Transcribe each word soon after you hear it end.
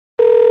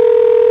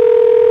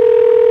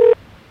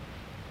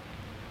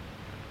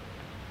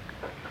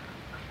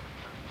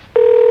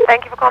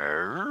Thank you for calling.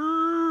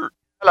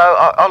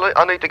 Hello,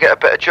 I need to get a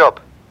better job.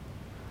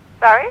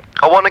 Sorry?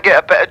 I want to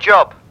get a better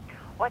job.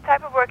 What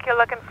type of work you're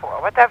looking for?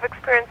 What type of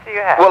experience do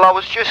you have? Well, I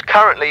was just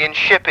currently in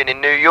shipping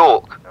in New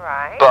York.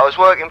 Right. But I was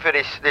working for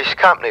this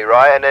company,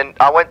 right? And then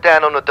I went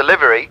down on a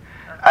delivery,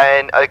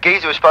 and a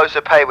geezer was supposed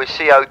to pay with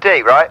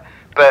COD, right?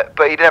 But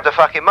he didn't have the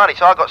fucking money,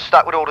 so I got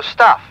stuck with all the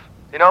stuff.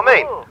 You know what I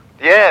mean? Ooh,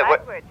 Yeah.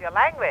 your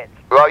language.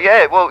 Well,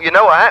 yeah, well, you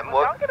know what happened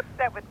was... Don't get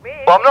upset with me.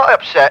 Well, I'm not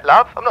upset,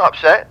 love. I'm not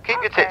upset.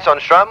 Keep your tits on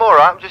straight. I'm all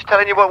right. I'm just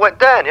telling you what went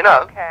down, you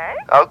know. Okay.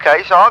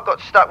 Okay, so I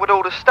got stuck with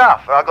all the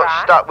stuff. I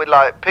got stuck with,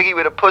 like, Piggy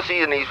with a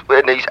pussy and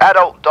these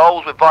adult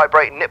dolls with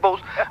vibrating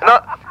nipples. And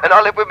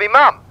I live with me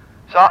mum.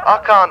 So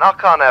I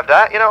can't have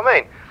that, you know what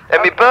I mean?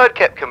 And my bird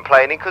kept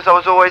complaining because I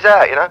was always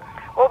out, you know.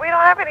 Well, we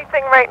don't have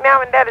anything right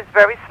now, and that is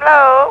very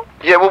slow.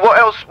 Yeah, well, what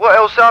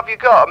else have you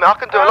got? I mean, I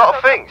can do a lot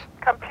of things.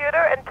 Computer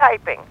and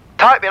typing.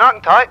 Typing, I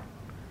can type.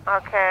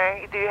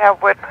 Okay. Do you have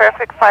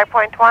WordPerfect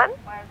 5.1?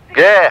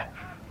 Yeah.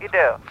 You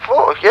do?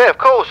 Yeah, of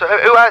course.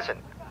 Who hasn't?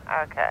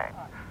 Okay.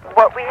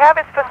 What we have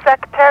is for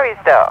secretaries,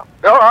 though.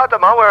 All right, I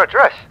don't mind where I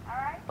dress.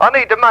 I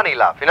need the money,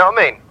 love, you know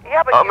what I mean?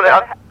 Yeah, but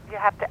you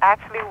have to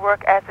actually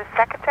work as a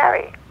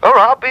secretary. All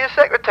right, I'll be a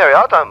secretary.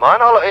 I don't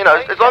mind.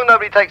 As long as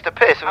nobody takes the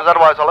piss, because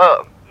otherwise I'll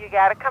hurt them. You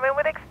gotta come in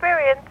with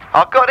experience.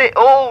 I've got it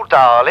all,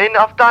 darling.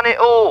 I've done it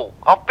all.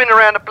 I've been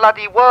around the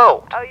bloody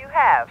world. Oh, you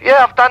have?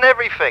 Yeah, I've done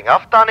everything.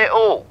 I've done it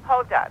all.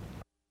 Hold on.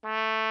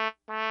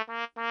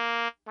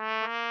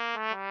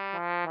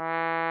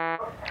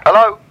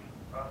 Hello?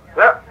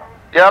 Yeah?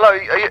 Yeah, hello.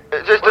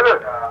 Is this the...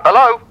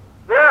 Hello?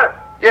 Yeah.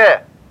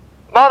 Yeah.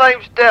 My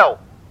name's Dell.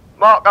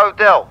 Mark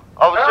O'Dell.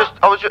 I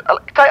was just...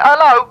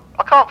 Hello?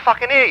 I can't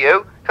fucking hear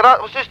you. I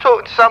was just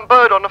talking to some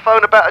bird on the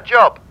phone about a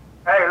job.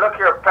 Hey, look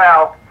here,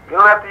 pal. You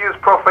don't have to use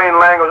profane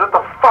language. What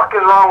the fuck is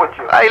wrong with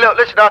you? Hey, look,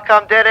 listen, I'll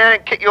come down here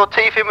and kick your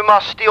teeth in with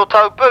my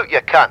steel-toed boot, you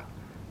cunt.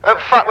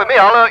 Don't fuck with me,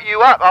 I'll hurt you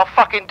up. I'll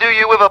fucking do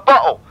you with a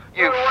bottle,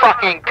 you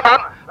fucking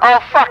cunt.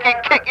 I'll fucking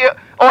kick you...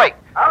 Oi,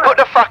 put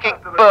the fucking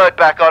bird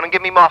back on and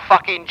give me my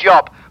fucking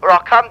job, or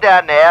I'll come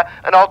down there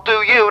and I'll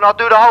do you and I'll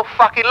do the whole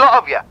fucking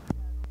lot of you.